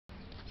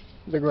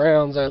The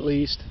grounds, at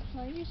least.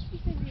 Well, it used to be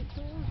they get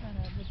doors in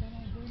it, but they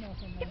don't do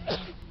nothing anymore.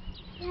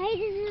 Why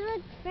does it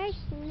look fresh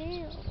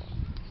new?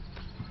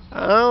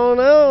 I don't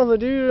know. The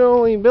dude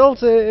only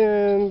built it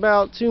in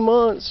about 2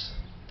 months.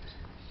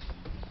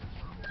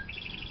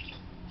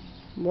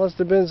 Must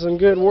have been some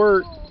good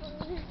work.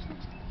 It's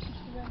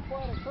been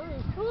quite a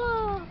cruise.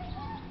 Whoa!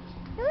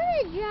 I want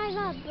to drive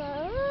a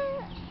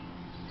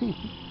boat.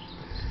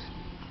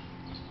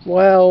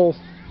 Well,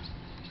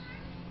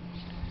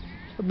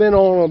 I've been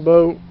on a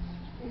boat,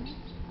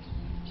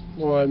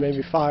 what,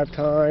 maybe 5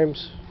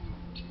 times.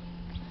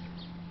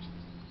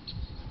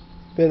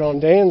 Been on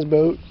Dan's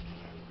boat.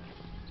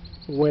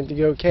 Went to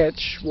go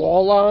catch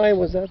walleye.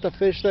 Was that the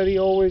fish that he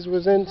always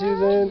was into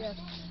then? Yes.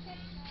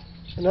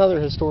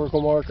 Another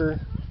historical marker,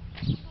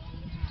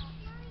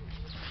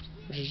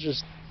 which is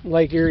just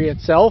Lake Erie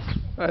itself.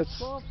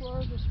 That's 12th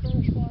largest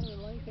freshwater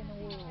lake in the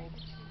world.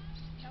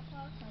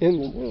 in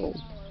the world.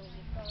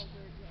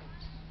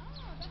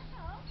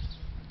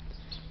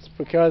 It's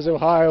because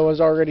Ohio has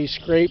already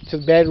scraped to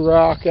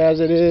bedrock as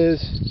it is.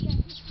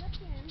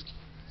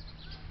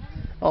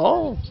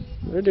 Oh,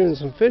 they're doing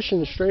some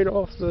fishing straight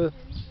off the...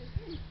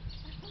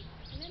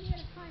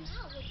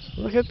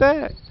 Look at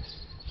that.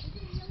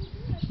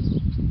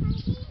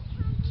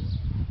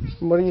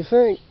 What do you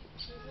think?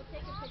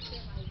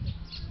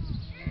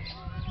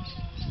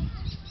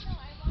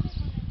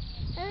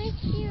 I think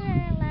you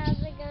are allowed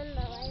to go in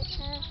the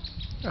lighthouse.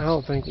 I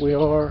don't think we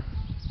are.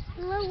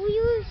 Well, we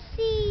will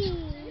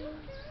see.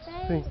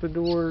 I think the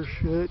door is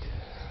shut.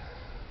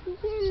 You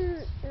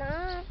can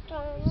knock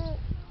on it.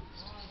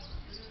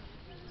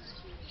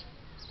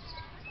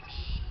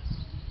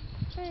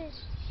 Hey,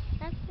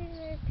 after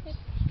the picture.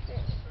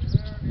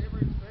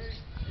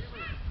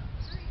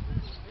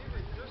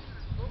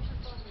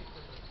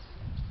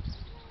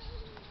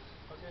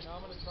 Okay, now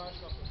I'm going to try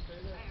something. Stay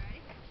there.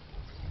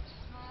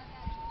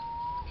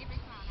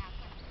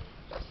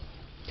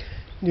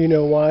 Do you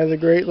know why the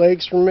Great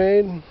Lakes were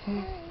made?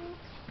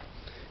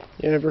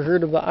 You ever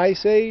heard of the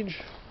Ice Age?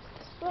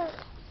 What?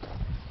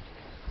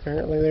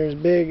 Apparently there's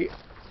big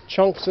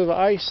chunks of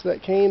ice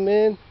that came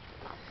in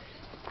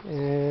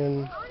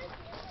and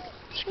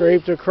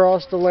scraped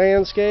across the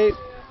landscape.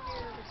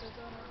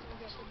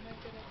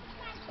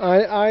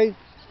 I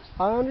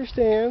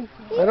understand.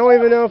 I don't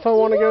even know if I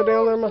want to go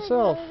down there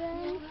myself.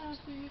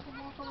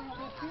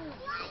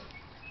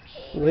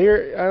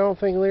 I don't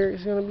think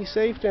Lyric's going to be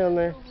safe down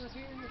there.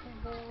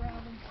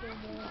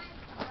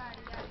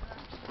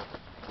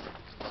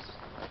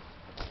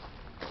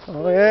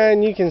 Oh yeah,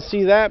 and you can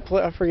see that,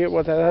 I forget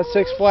what that's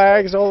Six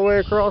Flags all the way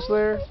across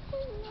there?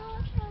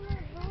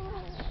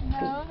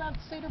 No, that's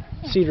Cedar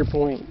Point. Cedar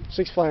Point.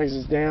 Six Flags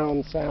is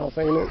down south,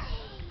 ain't it?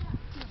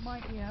 It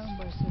might be owned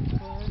by Six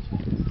Flags.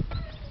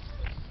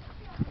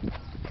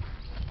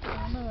 I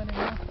don't know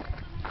anymore.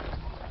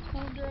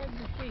 Don't drag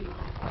your feet.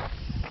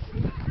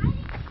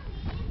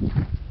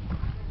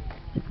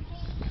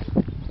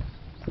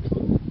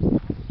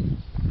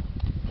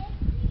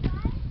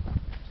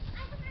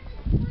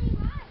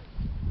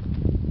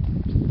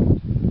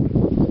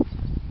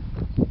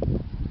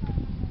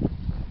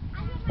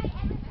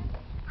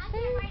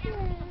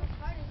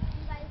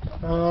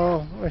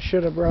 Oh, I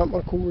should have brought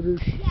my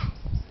quarters.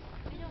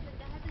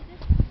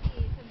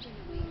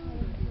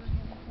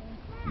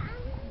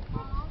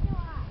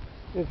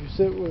 If you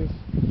sit with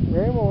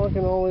Grandma, I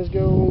can always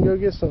go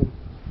get some.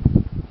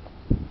 I'm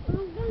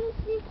gonna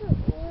see if it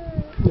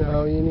works.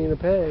 No, you need to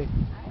pay.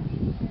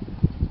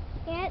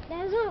 Yeah, it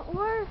doesn't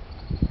work.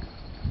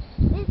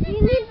 You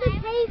need to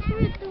pay for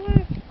it to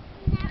work.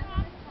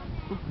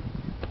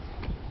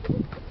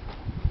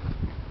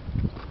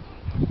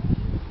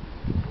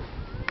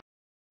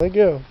 Let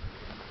go.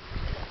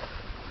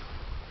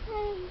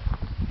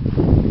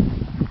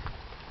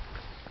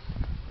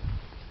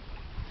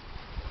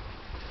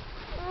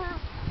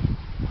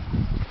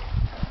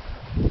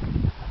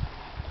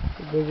 A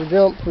bigger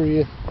jump for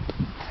you.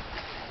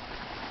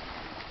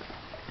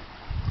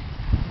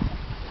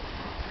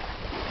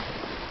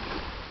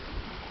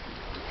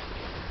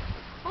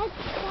 That's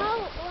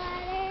salt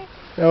water.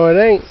 No, it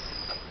ain't.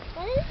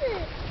 What is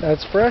it?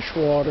 That's fresh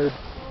water. Oh.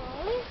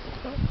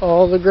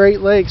 All the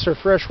Great Lakes are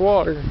fresh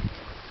water. So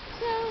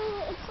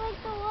it's like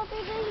the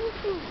water that you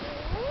can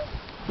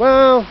drink?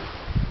 Well,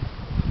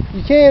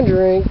 you can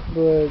drink,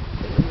 but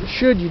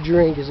should you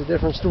drink is a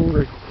different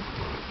story.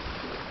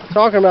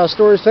 Talking about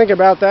stories, think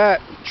about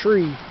that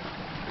tree.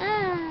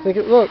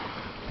 Look,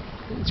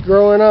 it's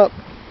growing up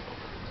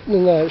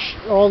in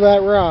all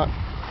that rock.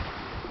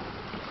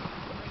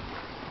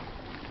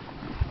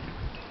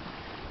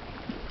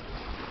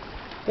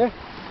 Yeah.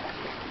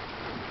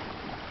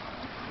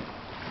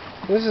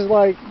 This is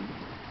like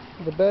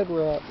the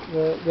bedrock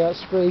that got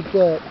scraped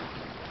up.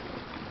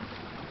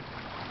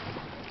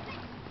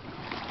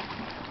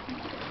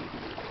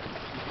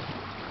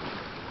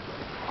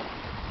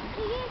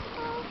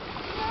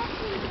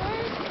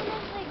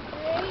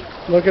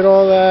 Look at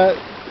all that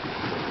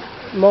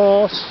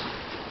moss.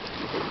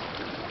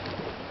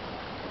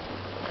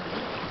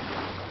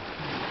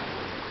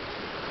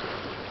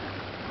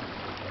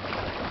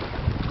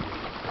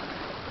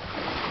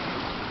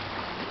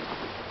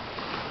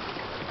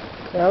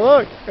 Now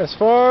look, as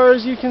far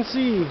as you can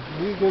see,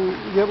 you can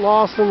get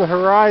lost in the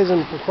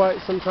horizon for quite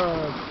some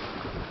time.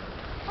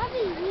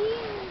 Probably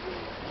years.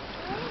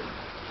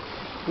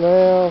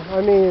 Well,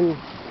 I mean,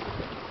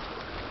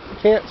 you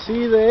can't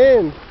see the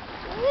end. It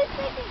looks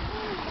like it's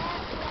going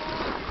that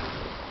way.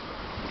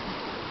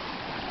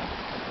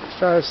 Just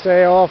try to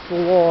stay off the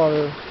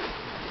water.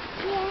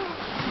 Yeah.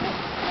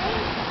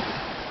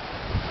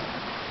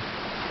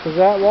 Because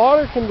that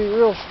water can be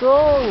real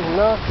strong and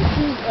knock your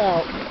feet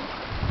out.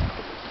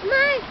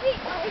 My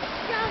feet are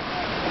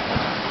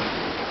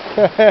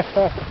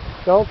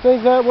struggling. Don't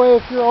think that way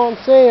if you're on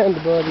sand,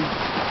 buddy.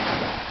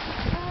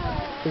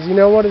 Because you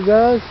know what it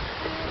does?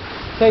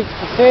 It takes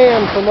the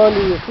sand from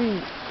under your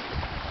feet.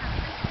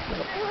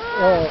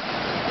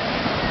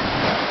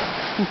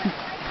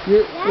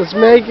 Let's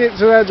make it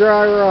to that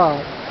dry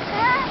rock.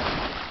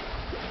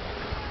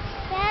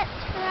 That's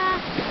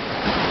rough.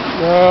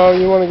 No,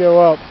 you want to go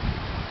up.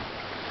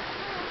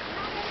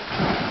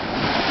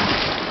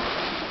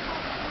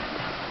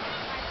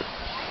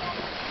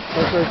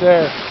 Look right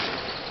there.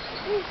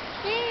 I'm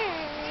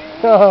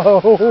scared. No,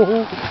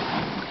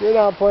 you're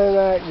not playing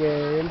that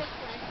game.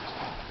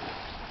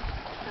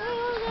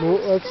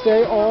 Let's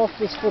stay off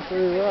the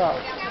slippery rock.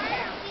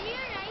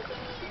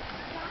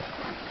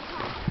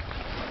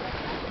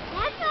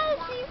 That's not a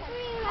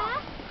slippery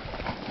rock.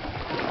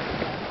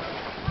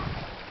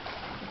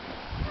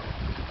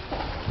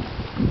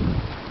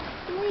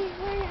 We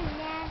were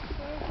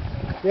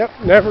NASA. Yep,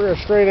 never a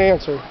straight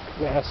answer,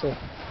 NASA.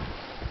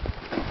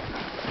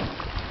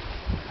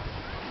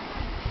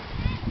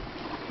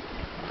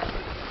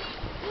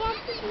 You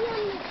have to be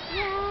on the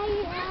dry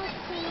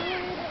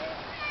outside.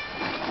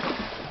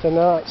 To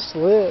not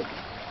slip.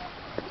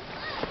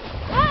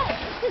 Oh, it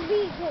could be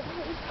a good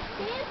place to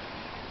stand.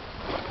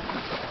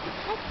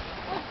 That's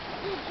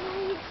the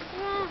nice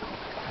rock.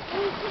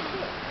 We could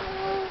get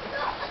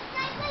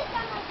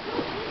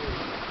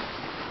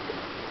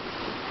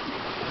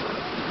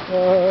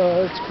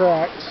It's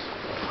cracked.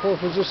 What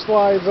if it just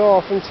slides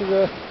off into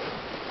the...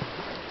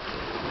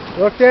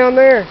 Look down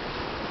there.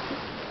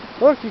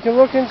 Look, you can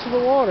look into the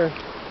water.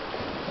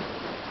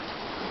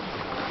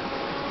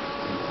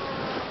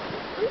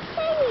 I'm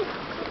safe.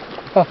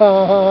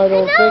 I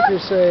don't think you're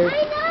safe. I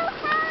know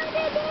how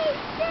to be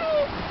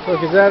safe.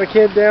 Look, is that a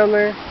kid down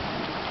there?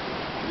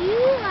 You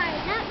are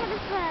not going to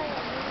follow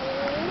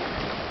me.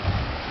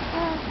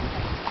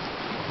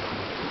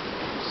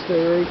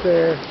 Stay right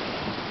there.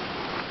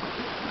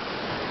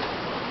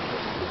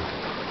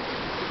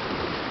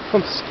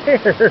 I'm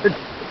scared.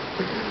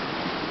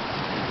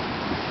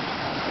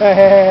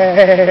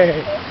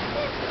 Hey.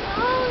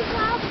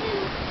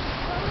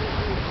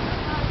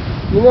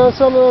 You know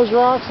some of those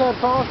rocks have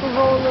fossils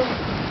on them?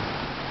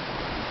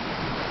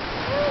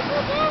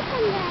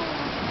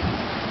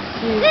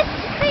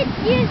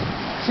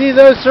 See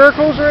those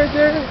circles right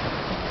there?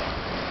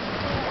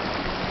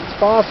 It's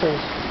fossils.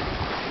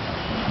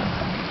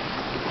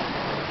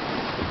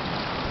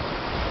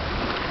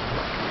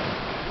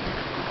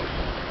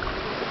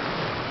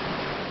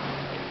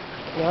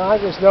 Now I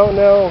just don't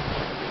know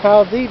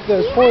how deep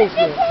those points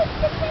get.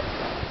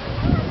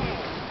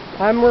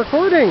 I'm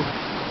recording.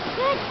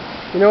 Good.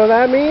 You know what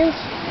that means?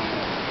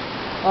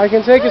 I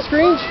can take a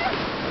screenshot.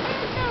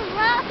 There's a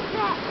rock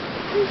that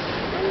is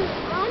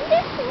on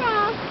this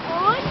rock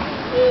on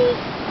the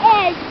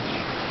edge,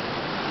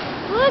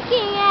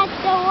 looking at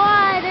the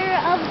water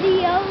of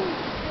the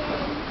ocean.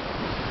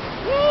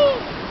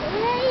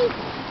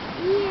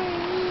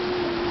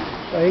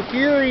 Lake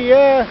Erie,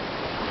 yeah.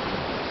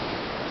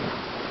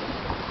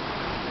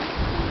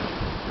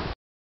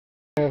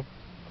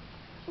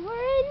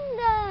 We're in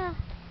the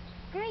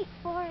Great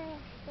Forest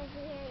of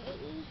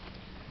Erie.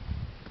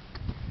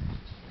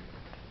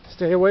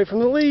 Stay away from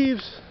the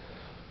leaves.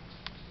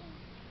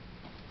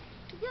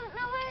 We don't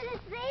know where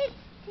this leads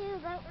to,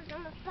 but we're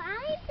going to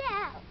find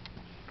out.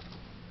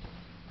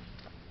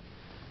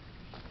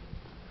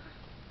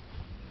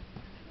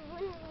 I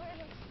wonder where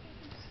this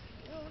leads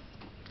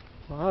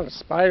to. A lot of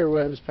spider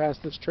webs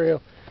past this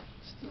trail.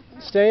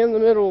 Stay in the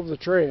middle of the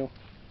trail.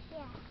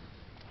 Yeah.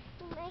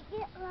 We might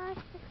get lost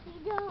if we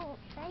don't,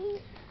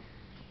 right?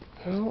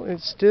 Well,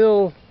 it's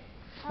still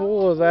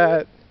full of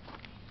that.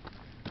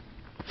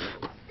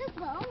 It's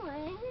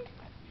going.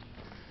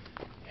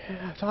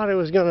 Yeah, I thought it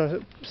was going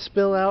to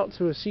spill out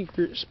to a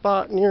secret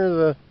spot near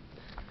the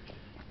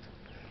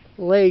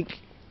lake.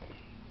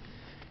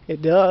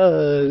 It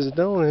does,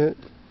 don't it?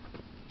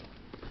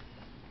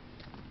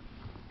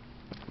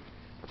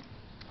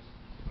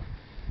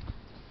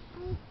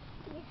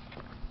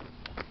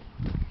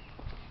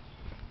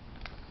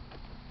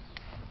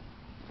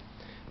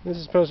 This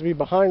is supposed to be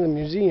behind the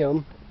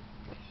museum.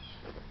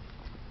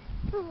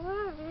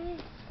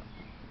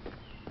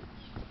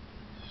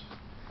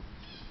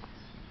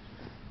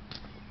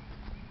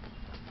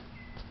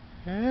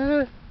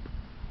 Yeah.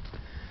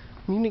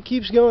 I mean, it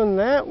keeps going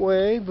that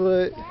way,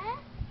 but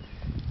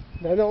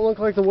that don't look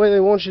like the way they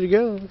want you to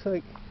go. It looks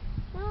like...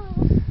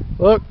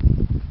 Look.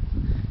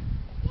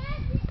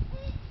 Yes, it's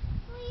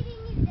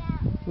leading you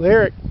that way.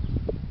 Lyric.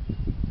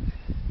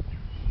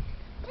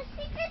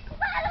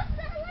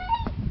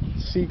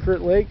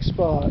 secret lake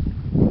spot.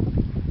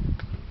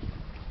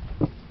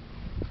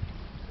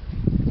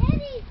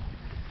 Daddy,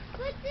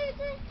 but there's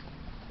a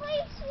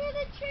place where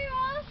the trail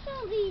also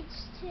leads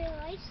to.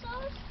 I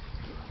saw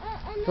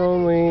another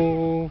Only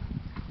trail.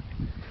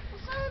 I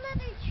saw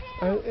another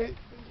trail.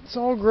 it's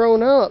all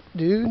grown up,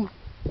 dude.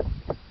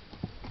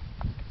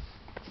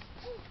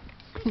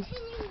 Continues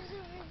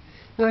over.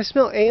 And I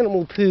smell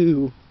animal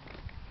poo.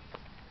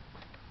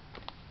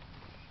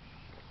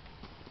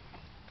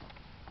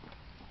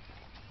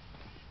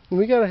 And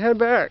we gotta head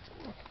back.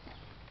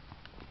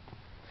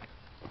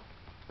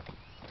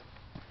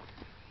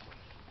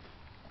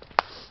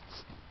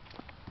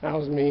 That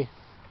was me.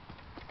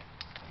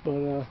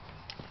 But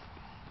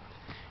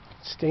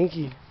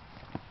stinky.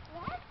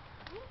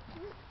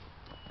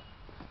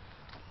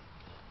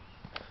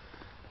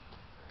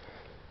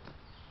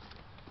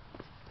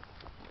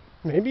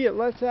 Maybe it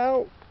lets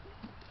out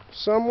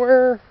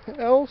somewhere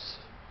else.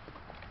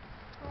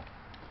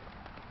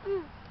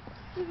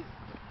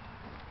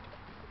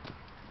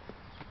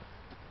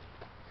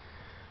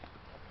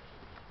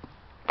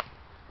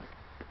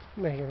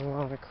 Making a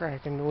lot of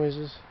cracking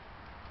noises.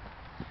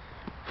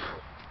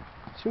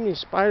 Too many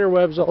spider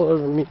webs all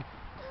over me.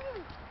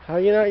 How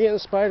you not getting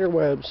spider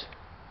webs?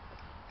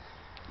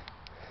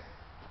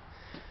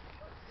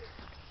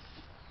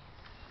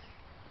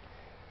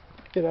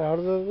 Get out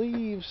of the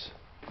leaves.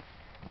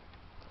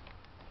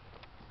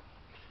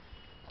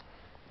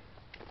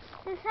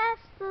 This has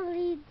to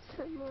lead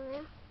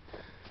somewhere.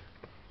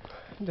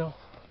 No.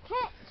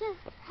 Can't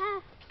just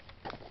have.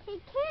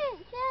 It can't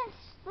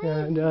just lead.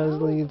 Yeah, it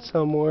does lead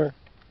somewhere.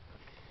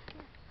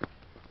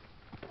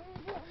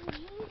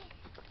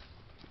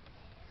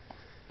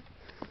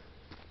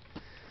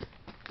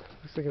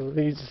 Looks like it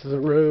leads to the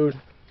road.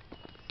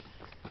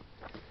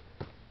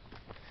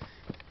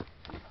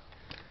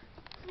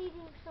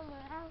 Leading somewhere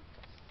else.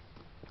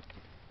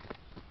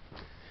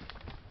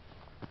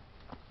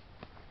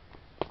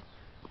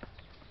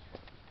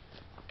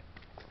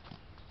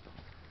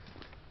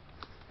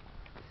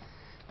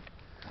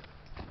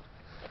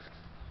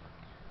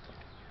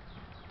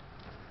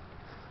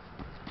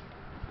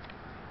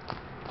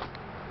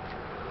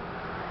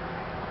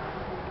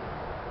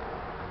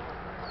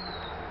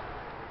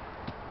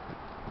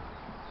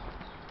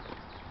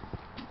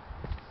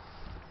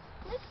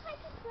 Looks like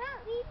it's not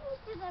leading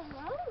to the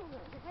road,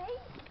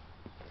 right?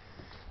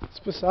 It's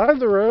beside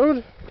the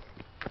road.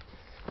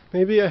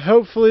 Maybe it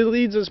hopefully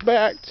leads us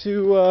back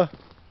to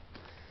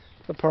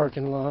the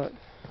parking lot.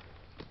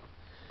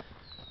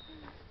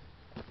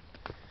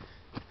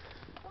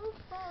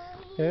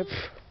 Hopefully. Yep.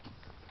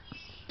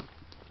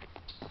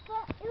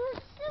 But it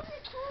was super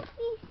cool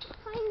to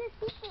find the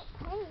secret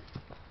place.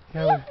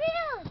 Yeah, See a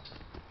field!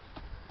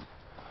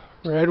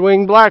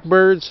 red-winged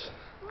blackbirds.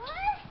 What?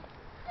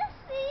 Just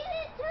lead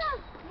into a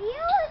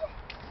field?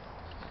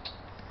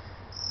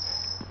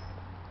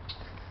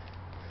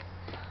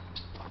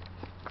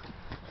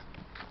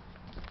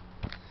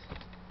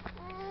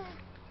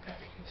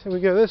 So we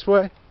go this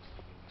way.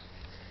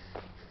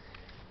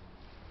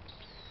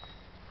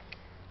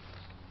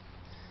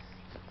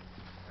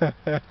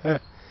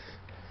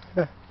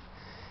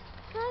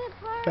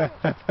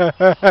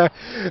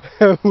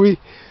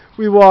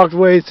 we walked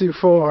way too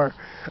far.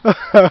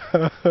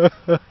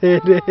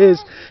 It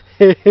is.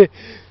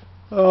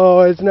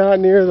 Oh, it's not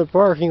near the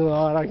parking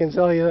lot, I can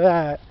tell you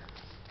that.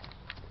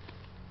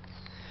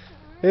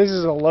 This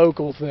is a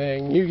local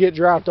thing. You get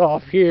dropped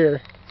off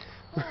here.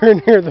 We're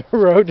near the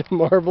road to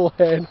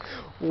Marblehead.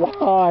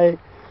 Why?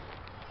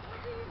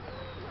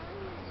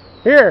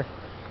 Here.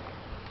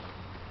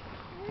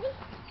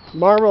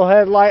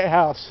 Marblehead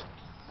Lighthouse.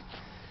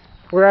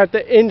 We're at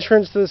the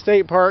entrance to the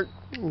state park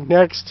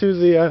next to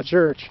the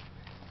church.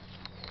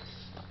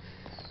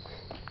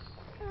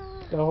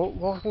 Don't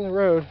walk in the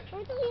road.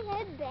 Where do we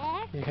head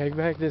back? You head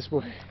back this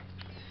way.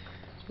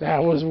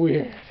 That was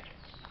weird.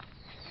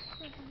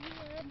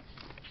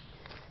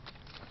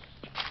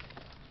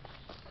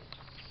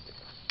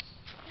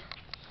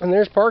 And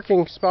there's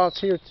parking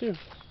spots here too.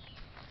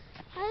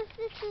 How if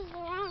this is the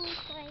wrong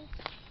place?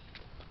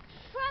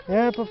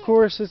 Yep, of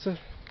course it's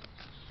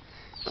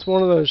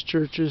one of those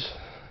churches.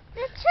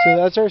 The church. So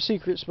that's our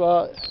secret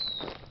spot.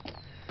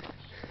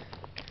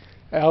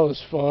 That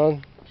was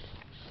fun,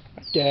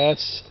 I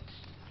guess.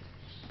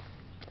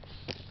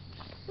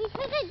 We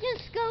couldn't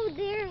just go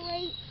there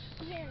right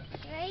here,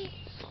 right?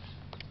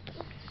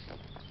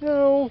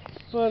 No,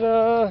 but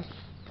I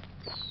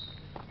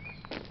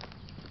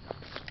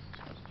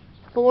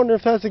wonder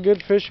if that's a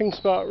good fishing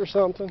spot or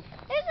something. Is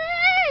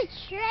there a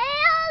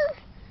trail?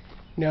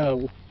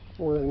 No,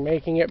 we're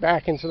making it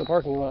back into the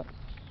parking lot.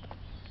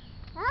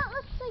 That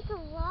looks like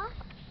a rock.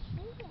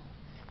 It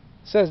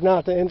says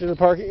not to enter the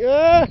parking.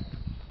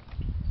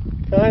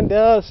 Kind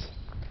does.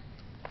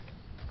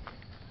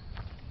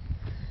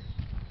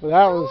 Well,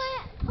 that was.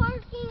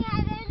 Parking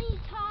at any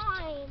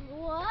time.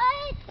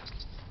 What?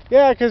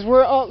 Yeah, because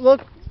we're up.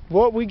 Look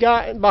what we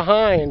got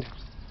behind.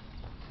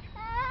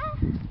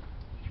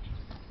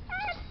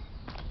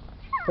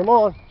 Come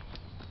on.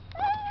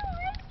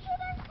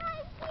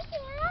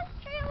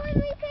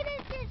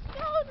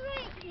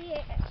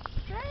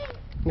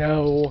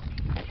 No.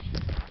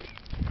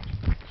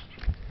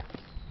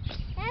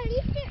 Dad,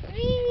 you should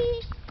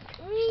read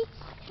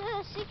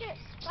the secret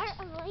part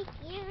of Lake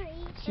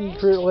Erie.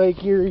 Secret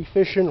Lake Erie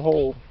fishing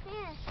hole.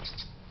 Yes.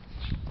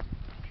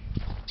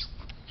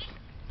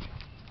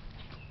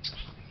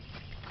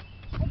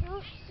 I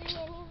don't see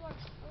any more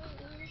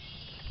fleas.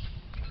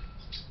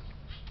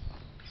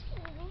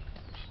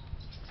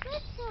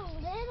 That's a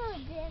little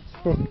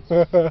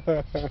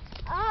different.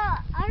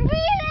 Are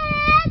we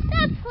at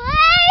the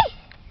place?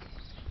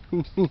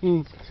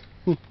 We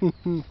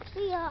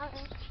are.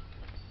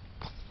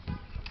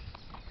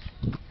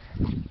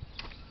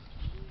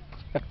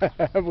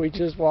 We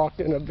just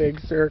walked in a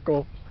big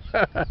circle.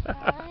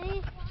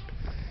 Right?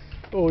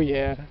 Oh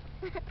yeah.